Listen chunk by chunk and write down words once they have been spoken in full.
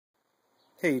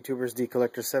Hey YouTubers,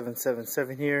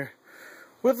 DCollector777 here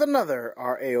with another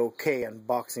RAOK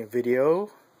unboxing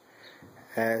video.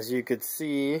 As you could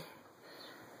see,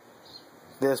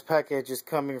 this package is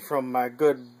coming from my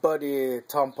good buddy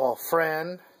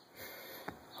TOMPAULFRAN'S,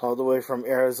 all the way from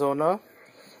Arizona.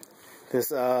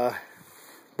 This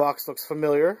box looks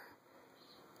familiar.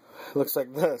 Looks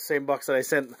like the same box that I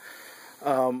sent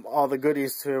all the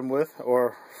goodies to him with,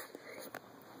 or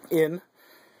in.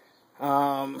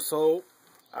 So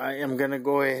I am gonna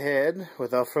go ahead,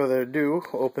 without further ado,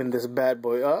 open this bad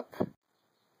boy up.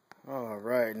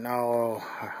 Alright, now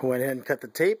I went ahead and cut the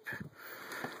tape.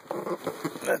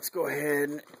 Let's go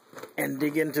ahead and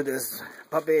dig into this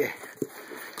puppy.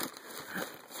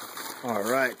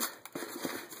 Alright,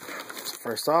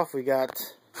 first off, we got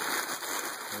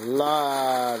a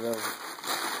lot of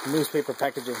newspaper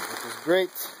packaging, which is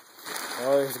great.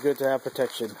 Always good to have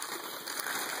protection.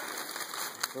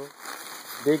 So,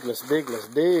 let's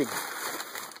dig.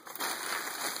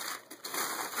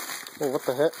 Oh, what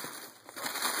the heck?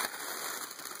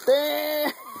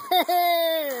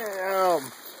 Damn!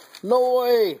 No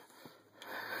way!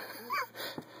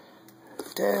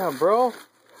 Damn, bro.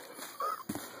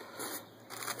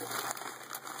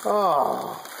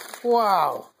 Oh,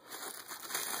 wow.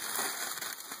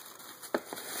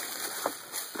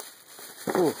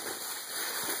 Ooh.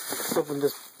 Let's open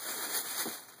this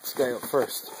guy up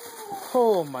first.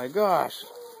 Oh my gosh.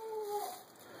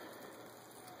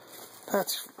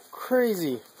 That's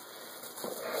crazy.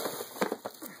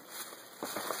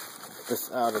 Get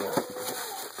this out of there.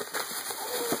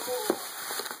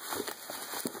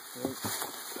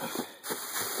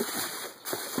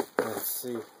 Let's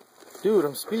see. Dude,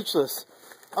 I'm speechless.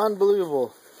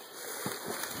 Unbelievable.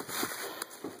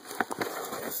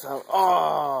 So,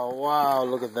 oh, wow,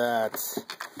 look at that.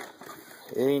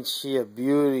 Ain't she a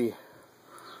beauty?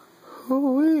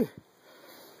 Ooh-wee.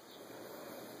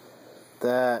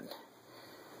 That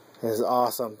is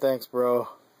awesome. Thanks, bro.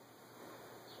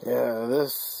 Yeah,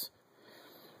 this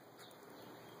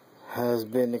has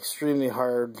been extremely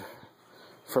hard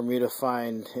for me to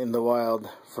find in the wild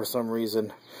for some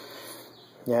reason.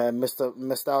 Yeah, I missed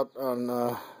out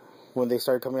on when they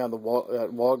started coming out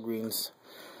at Walgreens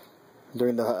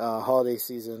during the holiday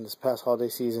season, this past holiday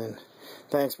season.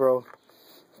 Thanks, bro.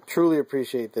 Truly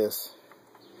appreciate this.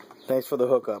 Thanks for the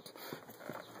hookup.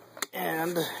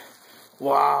 And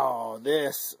wow,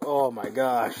 this, oh my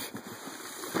gosh,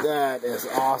 that is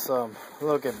awesome.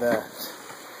 Look at that.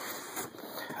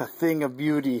 A thing of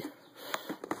beauty.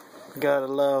 Gotta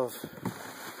love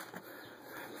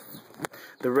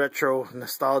the retro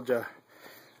nostalgia.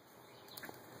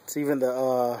 It's even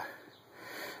the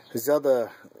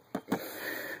Zelda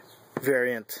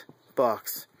variant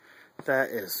box. That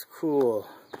is cool.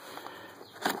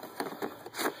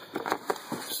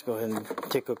 Just go ahead and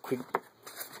take a quick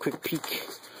peek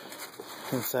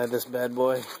inside this bad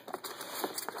boy.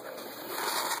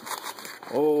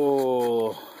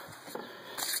 Oh,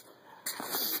 it's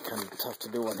kind of tough to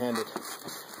do one-handed.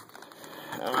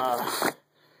 Let's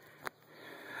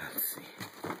see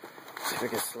if we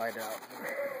can slide out.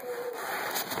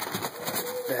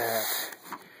 That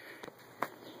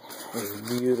is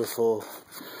beautiful.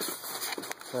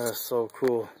 That is so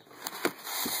cool.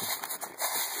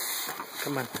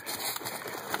 Come on.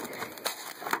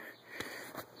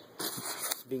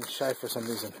 It's being shy for some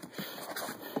reason.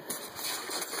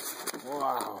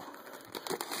 Wow.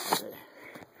 Okay.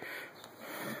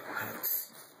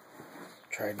 Let's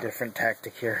try a different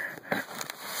tactic here.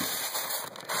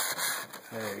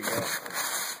 There you go.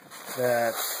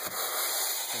 That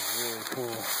is really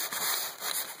cool.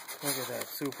 Look at that.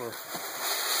 Super.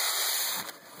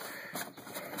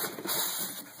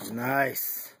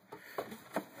 Nice.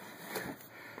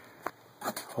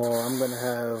 Oh, I'm gonna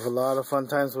have a lot of fun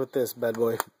times with this bad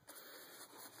boy.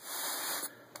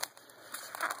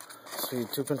 See,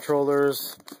 2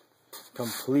 controllers,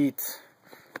 complete.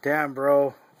 Damn,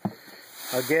 bro.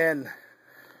 Again,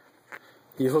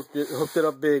 you hooked it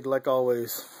up big, like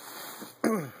always.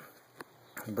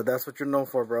 But that's what you're known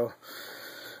for, bro.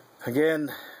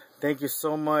 Again, thank you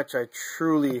so much. I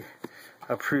truly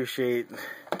appreciate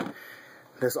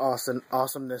this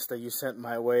awesomeness that you sent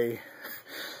my way.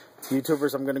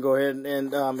 YouTubers, I'm gonna go ahead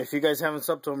and if you guys haven't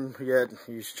subbed to him yet,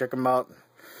 you should check him out.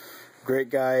 Great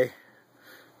guy.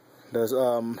 Does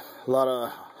a lot of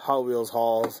Hot Wheels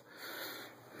hauls.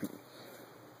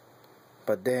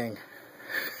 But dang,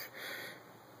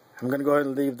 I'm gonna go ahead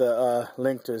and leave the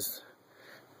link to his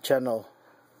channel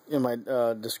in my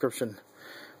description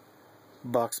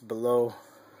box below.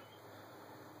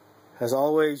 As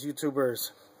always,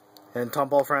 YouTubers, and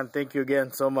TOMPAULFRAN'S, thank you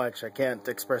again so much. I can't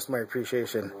express my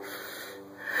appreciation.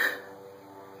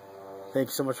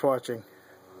 Thanks so much for watching.